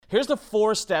Here's the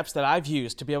 4 steps that I've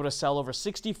used to be able to sell over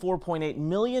 $64.8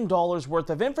 million worth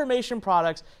of information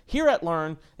products here at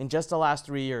Learn in just the last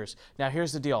 3 years. Now,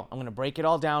 here's the deal. I'm going to break it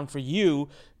all down for you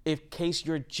in case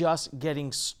you're just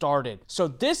getting started. So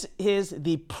this is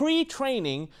the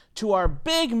pre-training to our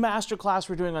big masterclass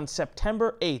we're doing on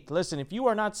September 8th. Listen, if you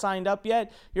are not signed up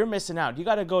yet, you're missing out. You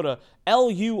got to go to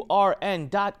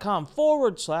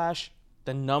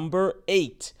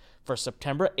LURN.com/8 for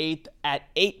September 8th at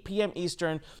 8 p.m.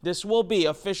 Eastern. This will be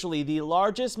officially the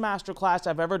largest masterclass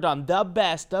I've ever done, the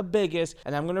best, the biggest,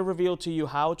 and I'm going to reveal to you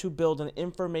how to build an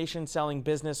information selling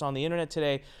business on the internet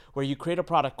today where you create a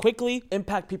product quickly,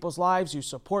 impact people's lives, you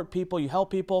support people, you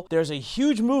help people. There's a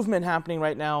huge movement happening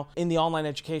right now in the online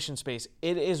education space.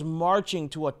 It is marching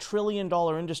to $1 trillion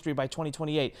industry by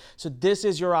 2028. So this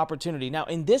is your opportunity. Now,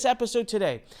 in this episode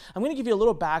today, I'm going to give you a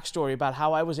little backstory about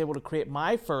how I was able to create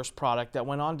my first product that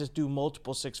went on to do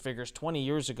multiple 6 figures 20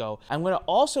 years ago. I'm going to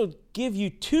also give you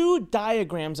 2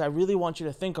 diagrams I really want you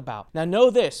to think about. Now, know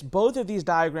this, both of these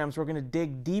diagrams we're going to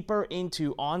dig deeper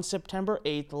into on September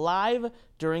 8th live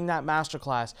during that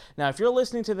masterclass. Now, if you're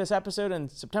listening to this episode and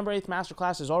September 8th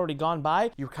masterclass has already gone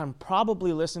by, you can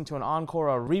probably listen to an encore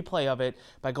or a replay of it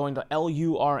by going to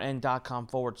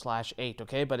LURN.com/8,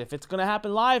 okay? But if it's going to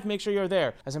happen live, make sure you're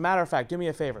there. As a matter of fact, do me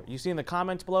a favor. You see in the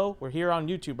comments below, we're here on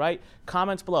YouTube, right?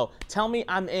 Comments below. Tell me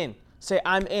I'm in. Say,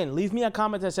 I'm in. Leave me a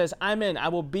comment that says, I'm in. I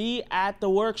will be at the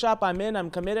workshop. I'm in.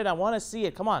 I'm committed. I want to see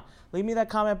it. Come on. Leave me that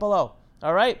comment below.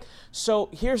 All right? So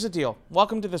here's the deal.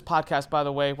 Welcome to this podcast, by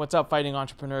the way. What's up, fighting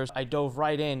entrepreneurs? I dove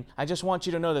right in. I just want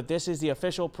you to know that this is the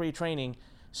official pre-training.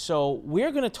 So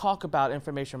we're going to talk about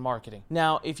information marketing.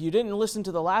 Now, if you didn't listen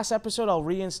to the last episode, I'll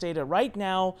reinstate it. Right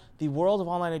now, the world of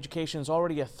online education is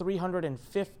already a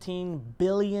 $315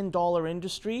 billion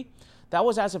industry. That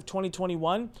was as of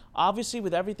 2021. Obviously,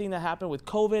 with everything that happened with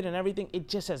COVID and everything, it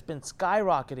just has been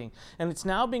skyrocketing. And it's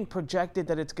now being projected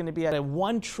that it's going to be at a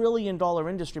 $1 trillion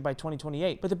industry by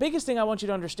 2028. But the biggest thing I want you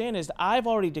to understand is I've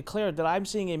already declared that I'm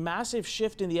seeing a massive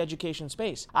shift in the education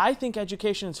space. I think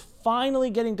education is finally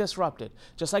getting disrupted.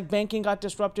 Just like banking got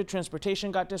disrupted,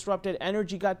 transportation got disrupted,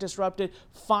 energy got disrupted.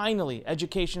 Finally,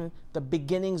 education, the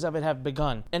beginnings of it have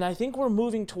begun. And I think we're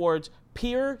moving towards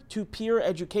peer-to-peer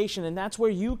education, and that's where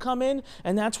you come in,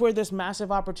 and that's where this massive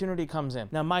opportunity comes in.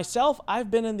 Now, myself, I've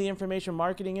been in the information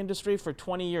marketing industry for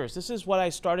 20 years. This is what I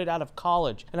started out of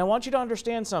college, and I want you to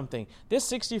understand something. This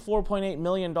 $64.8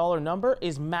 million number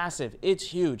is massive. It's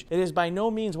huge. It is by no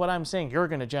means what I'm saying you're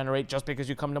going to generate just because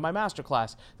you come to my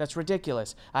masterclass. That's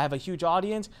ridiculous. I have a huge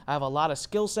audience. I have a lot of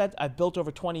skill set I've built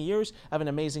over 20 years. I have an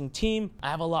amazing team. I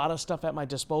have a lot of stuff at my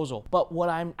disposal. But what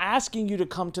I'm asking you to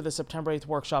come to the September 8th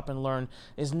workshop and learn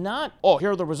is not, oh, here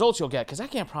are the results you'll get, because I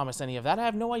can't promise any of that. I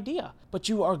have no idea. But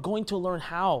you are going to learn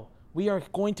how. We are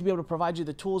going to be able to provide you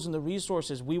the tools and the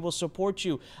resources. We will support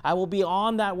you. I will be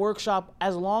on that workshop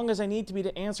as long as I need to be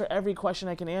to answer every question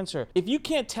I can answer. If you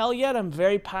can't tell yet, I'm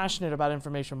very passionate about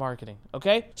information marketing,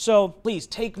 okay? So please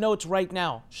take notes right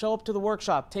now. Show up to the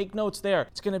workshop. Take notes there.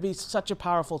 It's going to be such a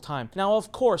powerful time. Now,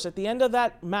 of course, at the end of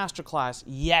that masterclass,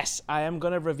 yes, I am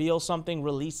going to reveal something,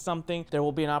 release something. There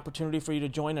will be an opportunity for you to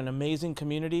join an amazing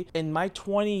community. In my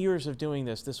 20 years of doing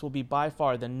this, this will be by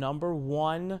far the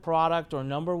 #1 product or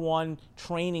 #1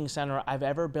 training center I've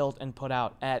ever built and put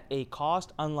out at a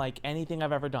cost unlike anything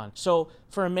I've ever done. So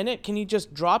for a minute, can you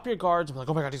just drop your guards and be like,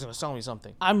 oh my God, he's going to sell me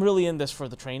something. I'm really in this for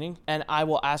the training, and I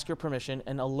will ask your permission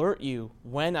and alert you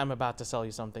when I'm about to sell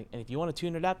you something. And if you want to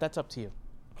tune it out, that's up to you.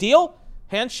 Deal?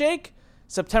 Handshake?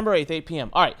 September 8th, 8 p.m.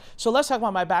 All right, so let's talk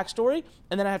about my backstory,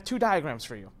 and then I have 2 diagrams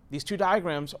for you. These 2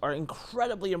 diagrams are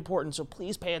incredibly important, so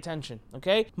please pay attention,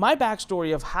 okay? My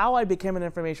backstory of how I became an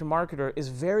information marketer is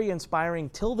very inspiring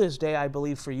till this day, I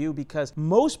believe, for you, because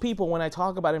most people, when I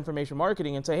talk about information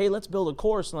marketing and say, hey, let's build a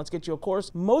course and let's get you a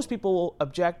course, most people will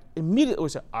object immediately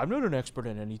and say, I'm not an expert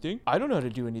in anything. I don't know how to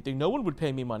do anything. No one would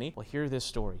pay me money. Well, hear this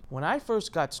story. When I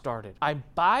first got started, I,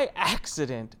 by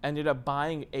accident, ended up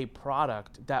buying a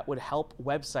product that would help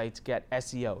websites get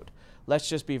SEO'd. Let's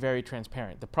just be very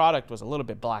transparent. The product was a little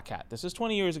bit black hat. This is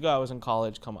 20 years ago. I was in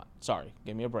college. Come on. Sorry.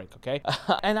 Give me a break, okay?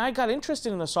 And I got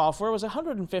interested in the software. It was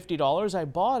 $150. I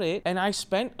bought it, and I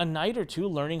spent a night or 2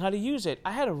 learning how to use it.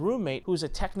 I had a roommate who was a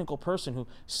technical person who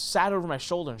sat over my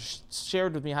shoulder and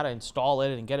shared with me how to install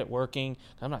it and get it working.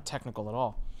 I'm not technical at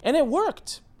all. And it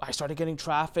worked. I started getting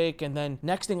traffic, and then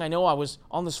next thing I know, I was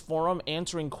on this forum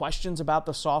answering questions about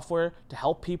the software to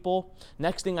help people.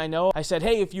 Next thing I know, I said,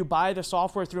 hey, if you buy the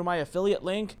software through my affiliate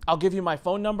link, I'll give you my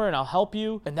phone number and I'll help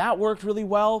you. And that worked really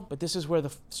well. But this is where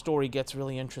the story gets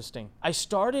really interesting. I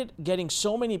started getting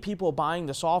so many people buying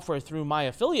the software through my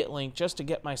affiliate link just to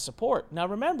get my support. Now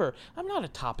remember, I'm not a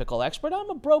topical expert. I'm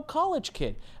a broke college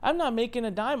kid. I'm not making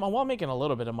a dime. Well, I'm making a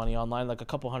little bit of money online, like a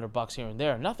couple $100 here and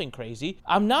there. Nothing crazy.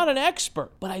 I'm not an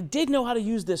expert, but I did know how to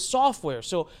use this software.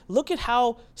 So look at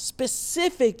how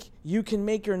specific you can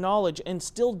make your knowledge and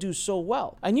still do so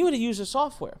well. I knew how to use the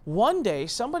software. One day,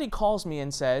 somebody calls me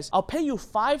and says, I'll pay you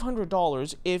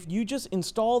 $500 if you just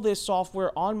install this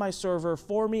software on my server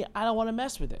for me. I don't want to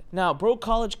mess with it. Now, broke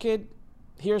college kid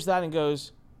hears that and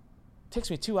goes,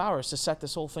 takes me 2 hours to set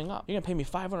this whole thing up. You're gonna pay me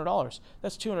 $500.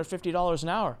 That's $250 an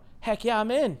hour. Heck yeah, I'm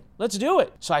in. Let's do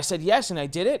it. So I said yes, and I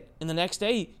did it. And the next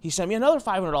day, he sent me another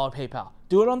 $500 PayPal.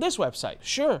 Do it on this website.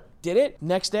 Sure. Did it.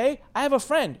 Next day, I have a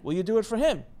friend. Will you do it for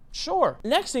him? Sure.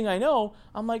 Next thing I know,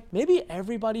 I'm like, maybe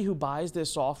everybody who buys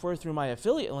this software through my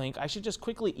affiliate link, I should just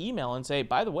quickly email and say,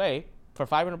 by the way, for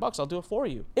 $500, I'll do it for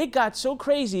you. It got so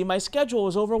crazy, my schedule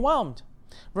was overwhelmed.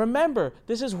 Remember,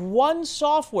 this is one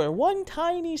software, one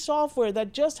tiny software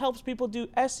that just helps people do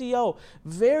SEO.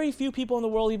 Very few people in the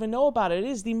world even know about it. It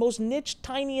is the most niche,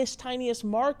 tiniest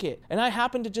market. And I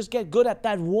happened to just get good at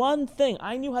that one thing.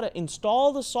 I knew how to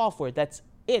install the software. That's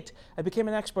it. I became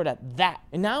an expert at that.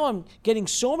 And now I'm getting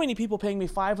so many people paying me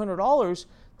 $500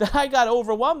 that I got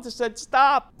overwhelmed and said,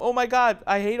 stop. Oh my God,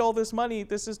 I hate all this money.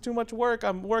 This is too much work.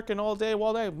 I'm working all day.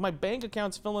 My bank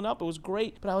account's filling up. It was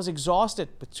great, but I was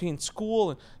exhausted between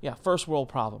school and first world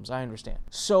problems. I understand.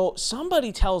 So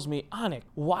somebody tells me, Anik,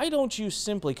 why don't you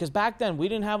simply, because back then we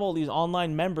didn't have all these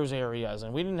online members areas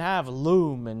and we didn't have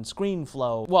Loom and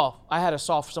ScreenFlow. Well, I had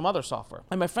some other software.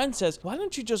 And my friend says, why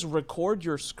don't you just record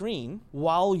your screen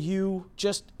while you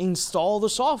just install the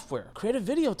software? Create a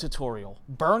video tutorial,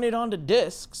 burn it onto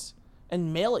discs,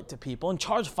 and mail it to people and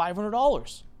charge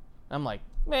 $500. I'm like,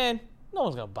 man, no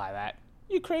one's gonna buy that.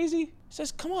 You crazy? He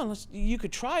says, come on, you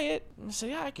could try it. And I said,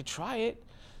 yeah, I could try it.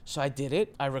 So I did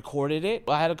it. I recorded it.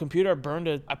 I had a computer.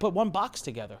 I put one box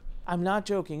together. I'm not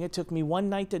joking. It took me one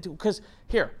night to do, because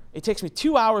here, it takes me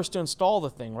 2 hours to install the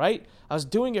thing, right? I was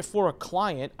doing it for a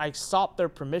client. I sought their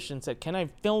permission, said, can I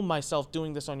film myself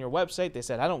doing this on your website? They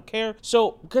said, I don't care.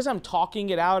 So because I'm talking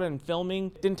it out and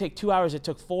filming, it didn't take 2 hours, it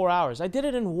took 4 hours. I did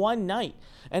it in one night,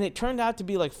 and it turned out to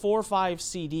be like 4 or 5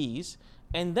 CDs.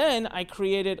 And then I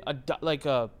created a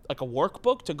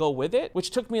workbook to go with it,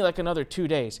 which took me like another 2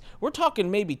 days. We're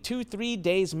talking maybe 2-3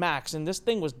 days max, and this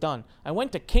thing was done. I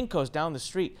went to Kinko's down the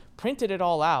street, printed it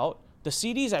all out. The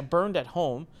CDs I burned at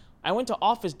home. I went to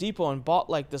Office Depot and bought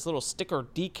like this little sticker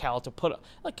decal to put,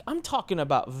 I'm talking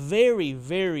about very,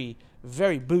 very,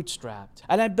 very bootstrapped.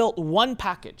 And I built one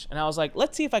package, and I was like,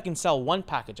 let's see if I can sell one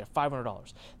package at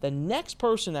 $500. The next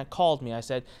person that called me, I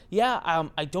said, yeah,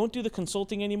 I don't do the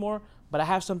consulting anymore, but I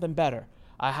have something better.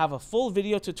 I have a full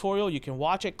video tutorial. You can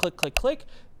watch it, click, click, click.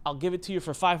 I'll give it to you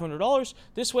for $500.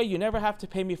 This way, you never have to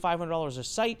pay me $500 a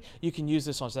site. You can use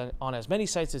this on as many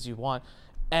sites as you want.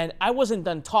 And I wasn't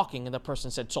done talking, and the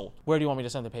person said, sold. Where do you want me to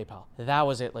send the PayPal? That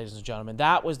was it, ladies and gentlemen.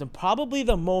 That was probably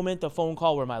the moment, the phone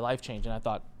call where my life changed. And I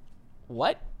thought,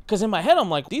 what? Because in my head, I'm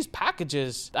like, these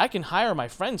packages, I can hire my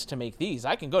friends to make these.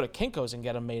 I can go to Kinko's and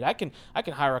get them made. I can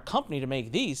hire a company to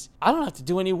make these. I don't have to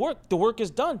do any work. The work is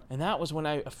done. And that was when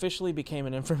I officially became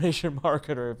an information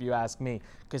marketer, if you ask me,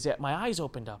 because my eyes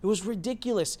opened up. It was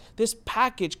ridiculous. This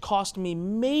package cost me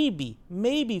maybe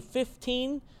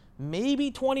 $15,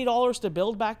 maybe $20 to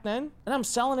build back then. And I'm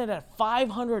selling it at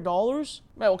 $500.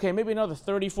 Okay, maybe another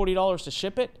 $30, $40 to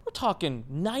ship it. We're talking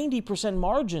 90%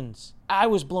 margins. I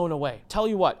was blown away. Tell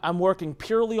you what, I'm working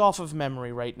purely off of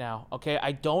memory right now, okay?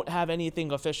 I don't have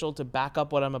anything official to back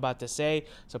up what I'm about to say,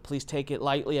 so please take it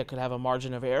lightly. I could have a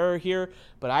margin of error here,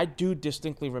 but I do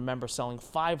distinctly remember selling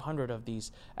 500 of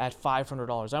these at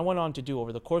 $500. I went on to do,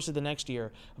 over the course of the next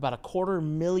year, about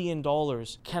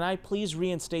 $250,000. Can I please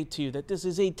reinstate to you that this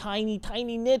is a tiny,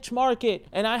 tiny niche market,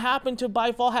 and I happen to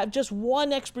by default have just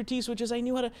one expertise, which is I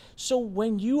knew how to. So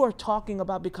when you are talking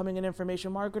about becoming an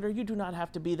information marketer, you do not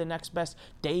have to be the next best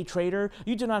day trader.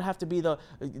 You do not have to be the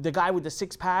guy with the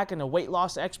six-pack and a weight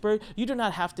loss expert. You do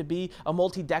not have to be a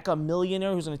multi-deca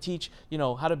millionaire who's going to teach,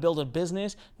 how to build a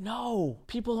business. No,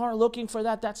 people aren't looking for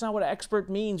that. That's not what an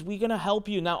expert means. We're going to help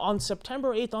you. Now, on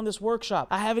September 8th on this workshop,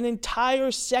 I have an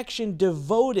entire section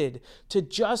devoted to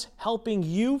just helping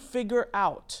you figure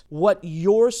out what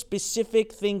your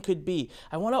specific thing could be.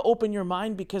 I want to open your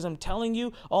mind because I'm telling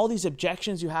telling you, all these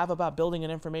objections you have about building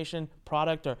an information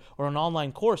product or an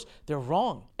online course, they're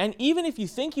wrong. And even if you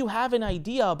think you have an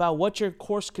idea about what your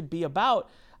course could be about,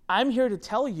 I'm here to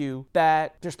tell you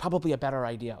that there's probably a better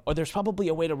idea, or there's probably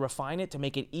a way to refine it, to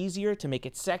make it easier, to make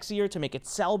it sexier, to make it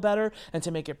sell better, and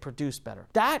to make it produce better.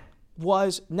 That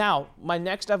was now my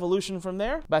next evolution from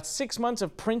there. About 6 months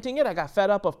of printing it, I got fed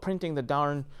up of printing the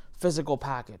darn physical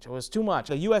package. It was too much.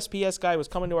 The USPS guy was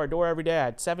coming to our door every day. I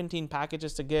had 17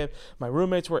 packages to give. My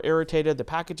roommates were irritated. The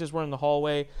packages were in the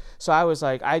hallway. So I was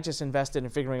like, I just invested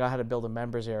in figuring out how to build a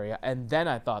members area. And then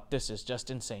I thought, this is just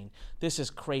insane. This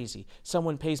is crazy.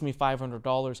 Someone pays me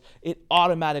 $500. It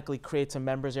automatically creates a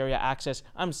members area access.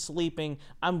 I'm sleeping.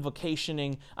 I'm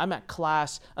vacationing. I'm at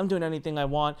class. I'm doing anything I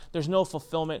want. There's no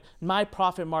fulfillment. My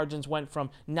profit margins went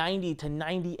from 90 to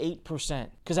 98%.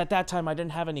 Because at that time, I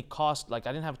didn't have any cost. Like,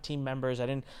 I didn't have team members. I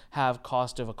didn't have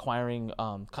cost of acquiring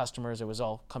customers. It was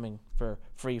all coming for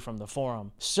free from the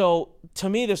forum. So to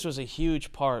me, this was a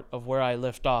huge part of where I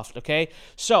lift off, okay?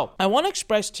 So I want to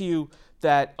express to you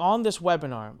that on this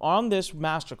webinar, on this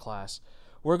masterclass,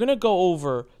 we're going to go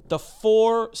over the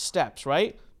 4 steps,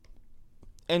 right?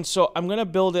 And so I'm going to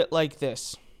build it like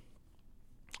this.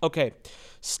 Okay,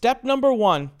 step number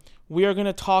 1, we are going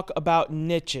to talk about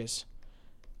niches.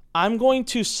 I'm going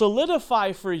to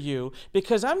solidify for you,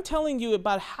 because I'm telling you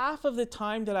about half of the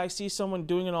time that I see someone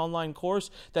doing an online course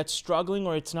that's struggling,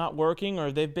 or it's not working,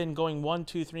 or they've been going 1,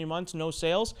 2, 3 months, no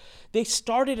sales. They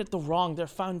started at the wrong. Their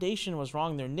foundation was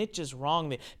wrong. Their niche is wrong.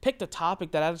 They picked a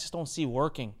topic that I just don't see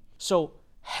working. So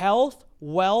health,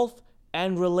 wealth,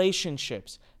 and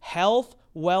relationships. Health,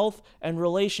 wealth, and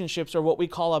relationships are what we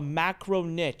call a macro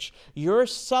niche. Your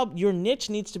niche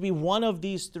needs to be one of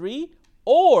these 3,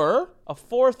 or a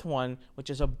 4th one, which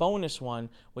is a bonus one,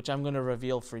 which I'm going to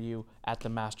reveal for you at the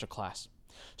masterclass.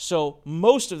 So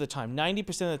most of the time, 90%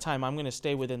 of the time, I'm going to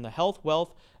stay within the health,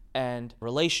 wealth, and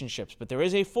relationships. But there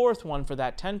is a 4th one for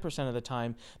that 10% of the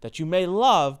time that you may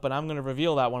love, but I'm going to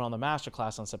reveal that one on the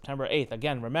masterclass on September 8th.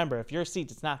 Again, remember, if your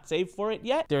seat is not saved for it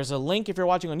yet, there's a link. If you're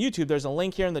watching on YouTube, there's a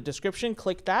link here in the description.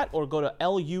 Click that, or go to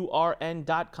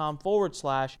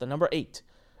lurn.com/8.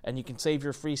 And you can save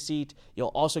your free seat. You'll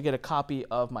also get a copy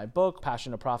of my book,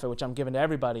 Passion to Profit, which I'm giving to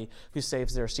everybody who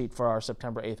saves their seat for our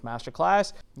September 8th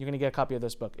masterclass. You're going to get a copy of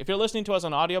this book. If you're listening to us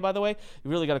on audio, by the way,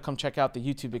 you really got to come check out the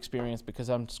YouTube experience, because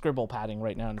I'm scribble padding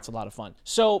right now and it's a lot of fun.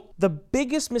 So the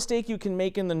biggest mistake you can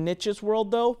make in the niches world,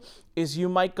 though, is you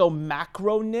might go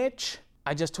macro niche.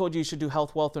 I just told you should do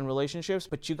health, wealth, and relationships,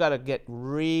 but you got to get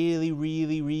really,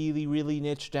 really, really, really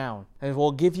niche down. And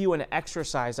we'll give you an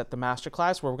exercise at the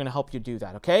masterclass where we're going to help you do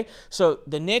that, okay? So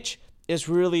the niche is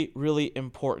really, really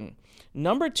important.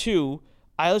 Number 2,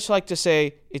 I just like to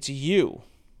say it's you.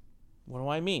 What do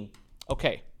I mean?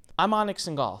 Okay, I'm Onyx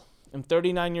Singal. I'm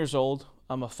 39 years old.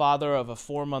 I'm a father of a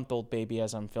 4-month-old baby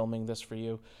as I'm filming this for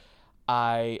you.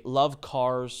 I love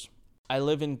cars. I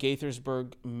live in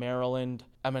Gaithersburg, Maryland.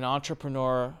 I'm an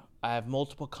entrepreneur. I have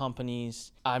multiple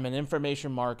companies. I'm an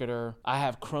information marketer. I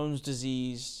have Crohn's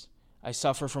disease. I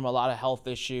suffer from a lot of health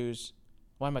issues.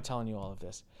 Why am I telling you all of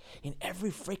this? In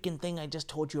every freaking thing I just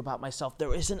told you about myself,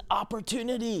 there is an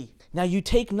opportunity. Now you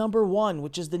take number 1,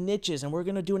 which is the niches, and we're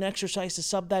going to do an exercise to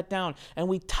sub that down, and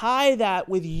we tie that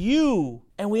with you,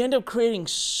 and we end up creating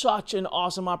such an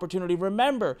awesome opportunity.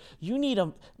 Remember, you need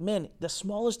the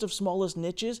smallest of smallest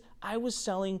niches. I was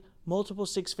selling multiple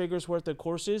 6 figures worth of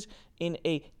courses in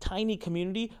a tiny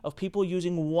community of people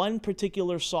using one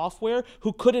particular software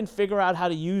who couldn't figure out how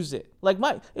to use it. It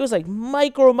was like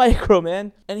micro,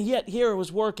 man. And yet here it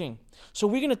was working. So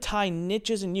we're going to tie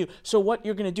niches in you. So what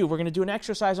you're going to do, we're going to do an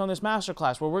exercise on this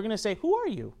masterclass where we're going to say, who are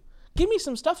you? Give me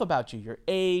some stuff about you, your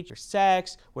age, your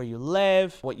sex, where you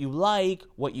live, what you like,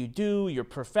 what you do, your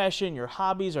profession, your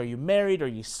hobbies. Are you married? Are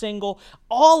you single?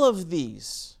 All of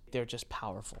these, they're just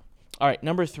powerful. All right,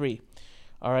 number 3.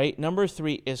 All right, number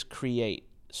 3 is create.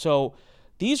 So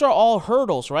these are all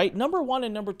hurdles, right? Number 1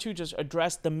 and number 2 just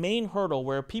address the main hurdle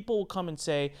where people will come and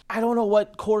say, I don't know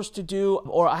what course to do,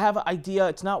 or I have an idea,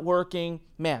 it's not working.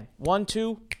 Man, 1,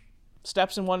 2,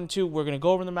 steps in 1 and 2, we're going to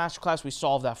go over in the masterclass. We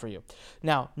solve that for you.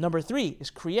 Now, number 3 is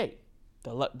create.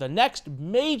 The next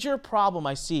major problem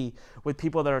I see with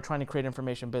people that are trying to create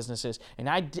information businesses, and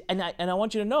I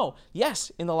want you to know,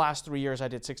 yes, in the last 3 years I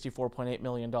did $64.8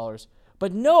 million,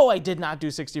 but no, I did not do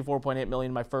 $64.8 million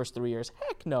in my first 3 years.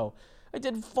 Heck no, I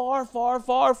did far, far,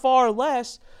 far, far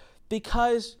less,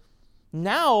 because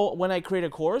now when I create a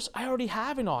course, I already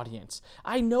have an audience.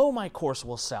 I know my course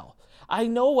will sell. I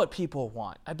know what people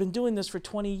want. I've been doing this for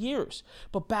 20 years,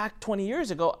 but back 20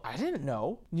 years ago, I didn't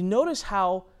know. You notice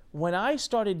how when I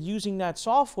started using that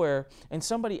software and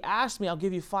somebody asked me, I'll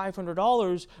give you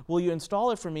 $500, will you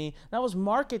install it for me? That was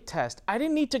market test. I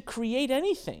didn't need to create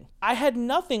anything. I had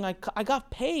nothing. I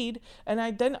got paid,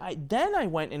 and then I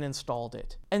went and installed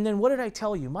it. And then what did I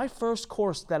tell you? My first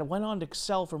course that went on to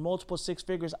sell for multiple six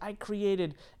figures, I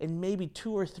created in maybe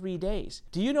 2 or 3 days.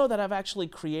 Do you know that I've actually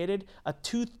created a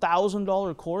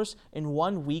 $2,000 course in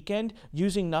one weekend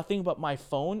using nothing but my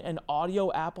phone, an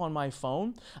audio app on my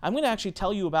phone? I'm going to actually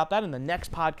tell you about that in the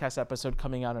next podcast episode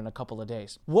coming out in a couple of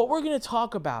days. What we're going to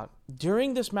talk about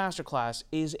during this masterclass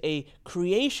is a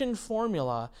creation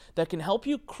formula that can help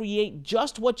you create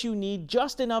just what you need,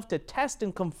 just enough to test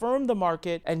and confirm the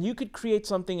market, and you could create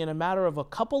something in a matter of a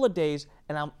couple of days.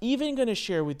 And I'm even going to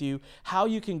share with you how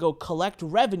you can go collect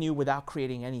revenue without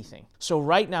creating anything. So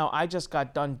right now, I just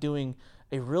got done doing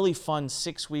a really fun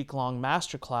 6-week-long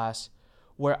masterclass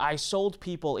where I sold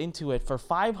people into it for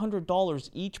 $500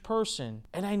 each person,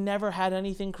 and I never had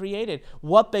anything created.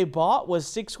 What they bought was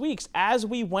 6 weeks. As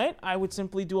we went, I would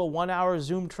simply do a 1-hour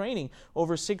Zoom training.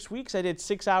 Over 6 weeks, I did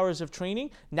 6 hours of training.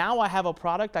 Now I have a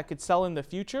product I could sell in the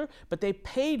future, but they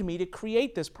paid me to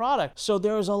create this product. So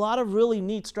there's a lot of really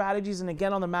neat strategies, and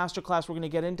again, on the masterclass, we're gonna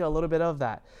get into a little bit of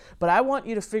that. But I want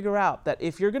you to figure out that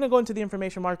if you're gonna go into the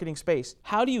information marketing space,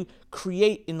 how do you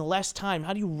create in less time?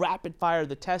 How do you rapid fire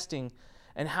the testing?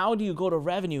 And how do you go to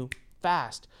revenue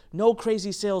fast? No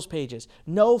crazy sales pages,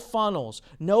 no funnels,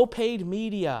 no paid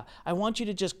media. I want you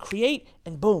to just create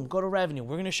and boom, go to revenue.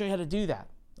 We're going to show you how to do that.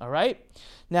 All right?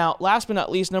 Now, last but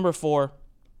not least, number 4,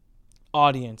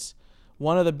 audience.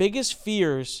 One of the biggest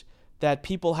fears that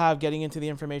people have getting into the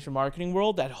information marketing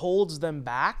world that holds them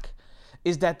back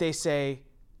is that they say,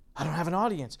 I don't have an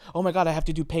audience. Oh my God, I have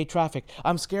to do paid traffic.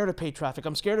 I'm scared of paid traffic.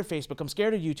 I'm scared of Facebook. I'm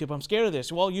scared of YouTube. I'm scared of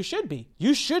this. Well, you should be.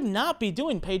 You should not be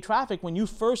doing paid traffic when you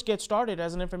first get started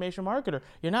as an information marketer.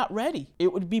 You're not ready.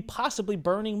 It would be possibly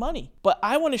burning money. But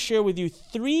I want to share with you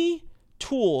 3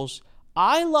 tools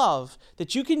I love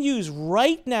that you can use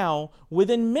right now.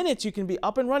 Within minutes, you can be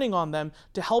up and running on them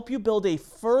to help you build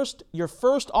your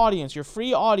first audience, your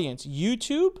free audience.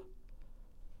 YouTube,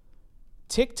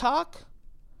 TikTok,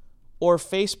 or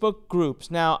Facebook groups.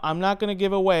 Now, I'm not going to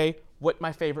give away what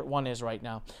my favorite one is right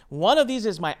now. One of these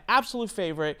is my absolute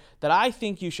favorite that I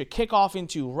think you should kick off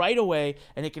into right away,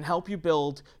 and it can help you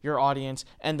build your audience.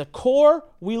 And the core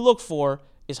we look for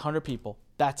is 100 people.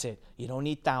 That's it. You don't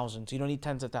need thousands. You don't need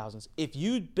tens of thousands. If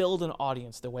you build an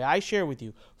audience the way I share with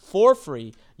you for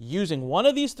free using one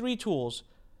of these 3 tools,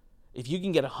 if you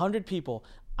can get 100 people,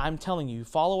 I'm telling you,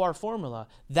 follow our formula,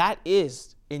 that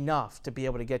is enough to be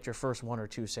able to get your first 1 or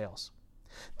 2 sales.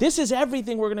 This is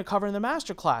everything we're going to cover in the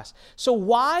masterclass. So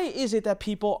why is it that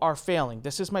people are failing?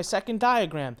 This is my second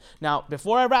diagram. Now,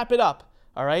 before I wrap it up,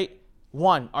 all right,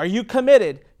 1, are you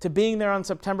committed to being there on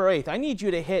September 8th? I need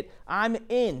you to hit I'm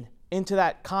in into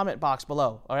that comment box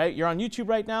below, all right? You're on YouTube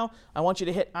right now. I want you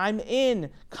to hit I'm in,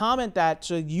 comment that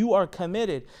so you are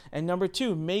committed. And number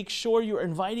 2, make sure you're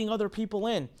inviting other people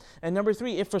in. And number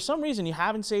 3, if for some reason you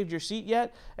haven't saved your seat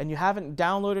yet and you haven't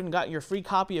downloaded and gotten your free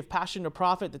copy of Passion to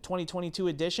Profit, the 2022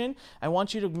 edition, I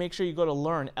want you to make sure you go to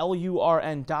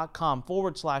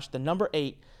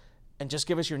LURN.com/8 and just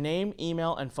give us your name,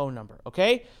 email, and phone number,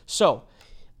 okay? So,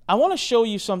 I want to show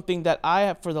you something that I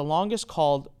have for the longest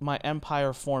called my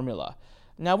Empire Formula.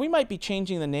 Now, we might be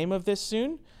changing the name of this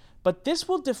soon, but this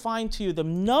will define to you the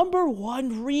number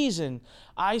 1 reason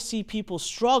I see people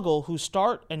struggle who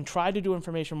start and try to do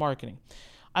information marketing.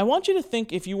 I want you to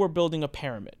think if you were building a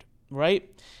pyramid,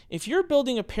 right? If you're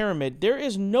building a pyramid, there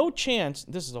is no chance,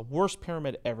 this is the worst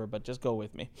pyramid ever, but just go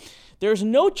with me. There's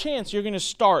no chance you're going to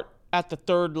start at the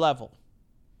 3rd level.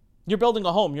 You're building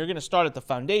a home. You're going to start at the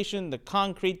foundation, the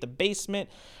concrete, the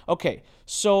basement. Okay,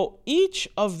 so each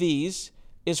of these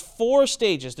is 4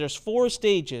 stages. There's 4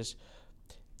 stages.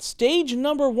 Stage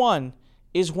number 1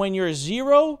 is when you're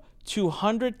 $0 to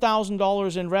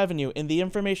 $100,000 in revenue in the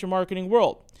information marketing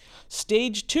world.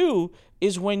 Stage 2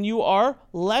 is when you are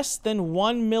less than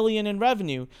 $1 million in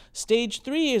revenue. Stage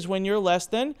 3 is when you're less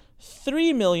than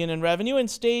 $3 million in revenue, and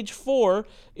stage 4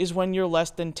 is when you're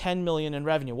less than $10 million in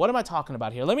revenue. What am I talking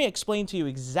about here? Let me explain to you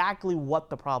exactly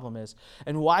what the problem is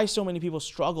and why so many people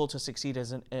struggle to succeed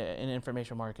in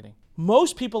information marketing.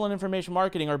 Most people in information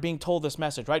marketing are being told this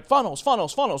message, right? Funnels,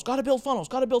 funnels, funnels, gotta build funnels,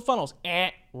 gotta build funnels.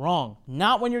 Wrong.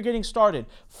 Not when you're getting started.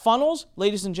 Funnels,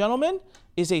 ladies and gentlemen,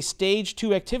 is a stage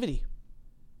 2 activity.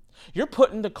 You're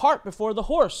putting the cart before the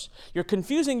horse. You're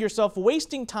confusing yourself,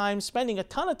 wasting time, spending a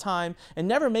ton of time, and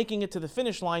never making it to the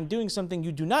finish line doing something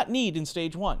you do not need in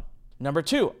stage 1. Number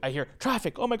 2, I hear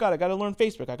traffic. Oh my God, I got to learn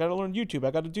Facebook. I got to learn YouTube. I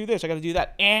got to do this. I got to do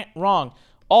that. Wrong.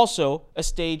 also a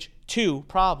stage 2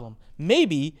 problem,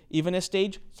 maybe even a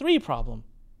stage 3 problem.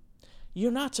 You're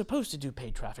not supposed to do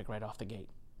paid traffic right off the gate.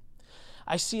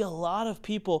 I see a lot of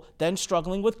people then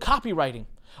struggling with copywriting.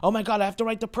 Oh my God, I have to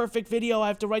write the perfect video. I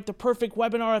have to write the perfect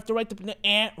webinar. I have to write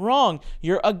the wrong.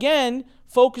 You're again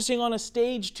focusing on a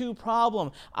stage 2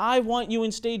 problem. I want you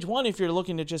in stage 1 if you're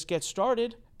looking to just get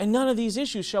started. And none of these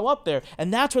issues show up there.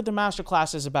 And that's what the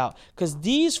masterclass is about. Because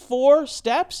these 4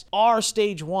 steps are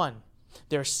stage 1.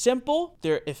 They're simple,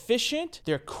 they're efficient,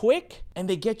 they're quick, and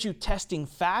they get you testing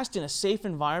fast in a safe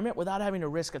environment without having to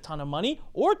risk a ton of money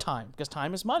or time, because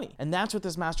time is money. And that's what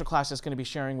this masterclass is going to be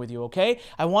sharing with you, okay?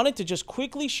 I wanted to just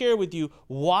quickly share with you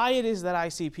why it is that I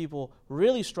see people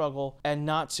really struggle and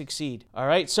not succeed, all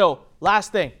right? So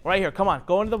last thing, right here, come on,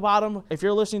 go into the bottom. If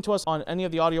you're listening to us on any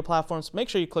of the audio platforms, make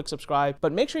sure you click subscribe,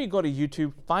 but make sure you go to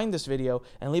YouTube, find this video,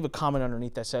 and leave a comment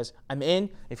underneath that says, I'm in.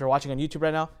 If you're watching on YouTube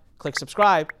right now, click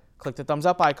subscribe. Click the thumbs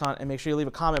up icon and make sure you leave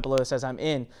a comment below that says I'm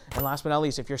in. And last but not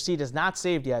least, if your seat is not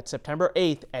saved yet, September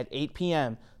 8th at 8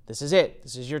 p.m., this is it.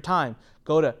 This is your time.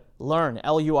 Go to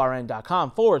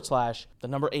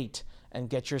LURN.com/8 and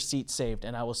get your seat saved.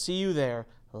 And I will see you there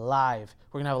live.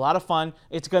 We're going to have a lot of fun.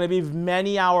 It's going to be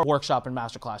many hour workshop and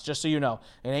masterclass, just so you know.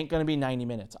 It ain't going to be 90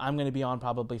 minutes. I'm going to be on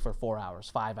probably for 4 hours,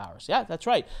 5 hours. Yeah, that's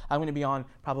right. I'm going to be on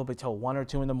probably till 1 or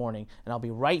 2 in the morning, and I'll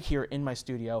be right here in my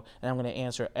studio, and I'm going to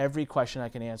answer every question I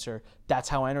can answer. That's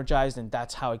how energized and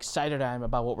that's how excited I am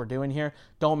about what we're doing here.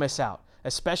 Don't miss out,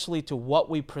 especially to what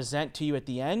we present to you at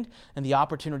the end and the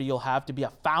opportunity you'll have to be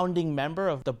a founding member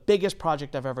of the biggest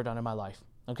project I've ever done in my life.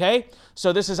 Okay?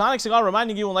 So this is Onyx Segal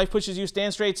reminding you, when life pushes you,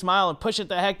 stand straight, smile, and push it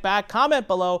the heck back. Comment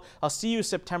below. I'll see you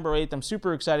September 8th. I'm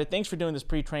super excited. Thanks for doing this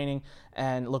pre-training,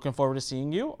 and looking forward to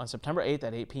seeing you on September 8th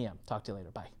at 8 p.m. Talk to you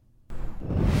later. Bye.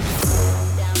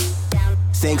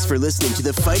 Thanks for listening to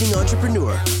The Fighting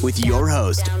Entrepreneur with your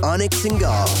host, Onyx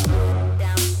Segal.